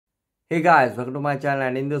Hey guys, welcome to my channel,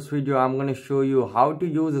 and in this video I'm going to show you how to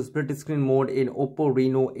use split screen mode in OPPO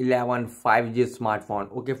Reno 11 5G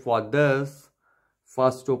smartphone. Okay, for this,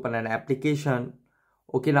 first open an application.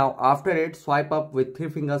 Okay, now after it, swipe up with 3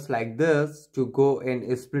 fingers like this to go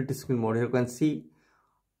in split screen mode. Here you can see,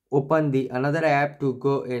 open the another app to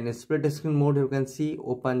go in split screen mode. Here you can see,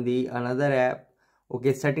 open the another app.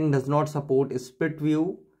 Okay, setting does not support split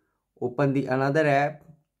view. Open the another app.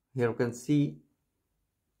 Here you can see,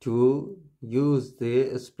 to use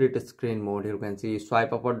the split screen mode. You can see,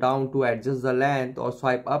 swipe up or down to adjust the length, or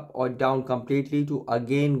swipe up or down completely to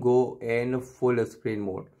again go in full screen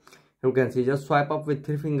mode. You can see, just swipe up with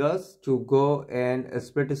 3 fingers to go in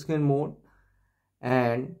split screen mode,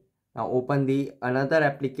 and now open the another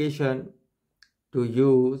application to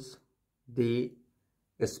use the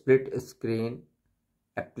split screen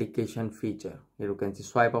application feature. Here you can see,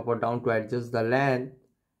 swipe up or down to adjust the length,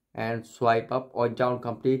 and swipe up or down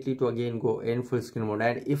completely to again go in full screen mode.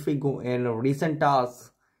 And if we go in recent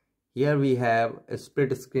tasks, here we have a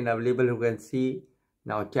split screen available. You can see,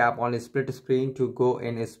 now tap on a split screen to go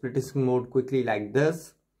in a split screen mode quickly like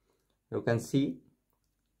this. You can see,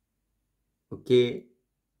 okay,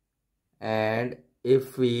 and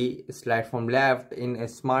if we slide from left in a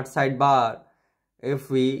smart sidebar, if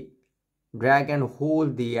we drag and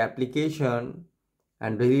hold the application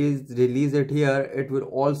and release it here, it will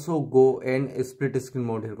also go in split screen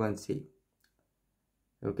mode. You can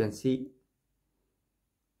see,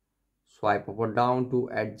 swipe up or down to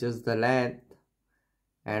adjust the length,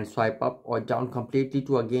 and swipe up or down completely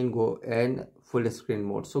to again go in full screen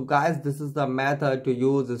mode. So guys, this is the method to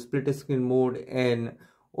use split screen mode in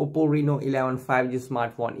OPPO Reno 11 5G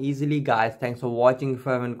smartphone easily. Guys, thanks for watching. If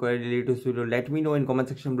you have any query related to this video, let me know in comment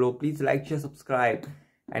section below. Please like, share, subscribe,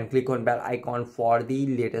 and click on bell icon for the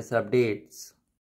latest updates.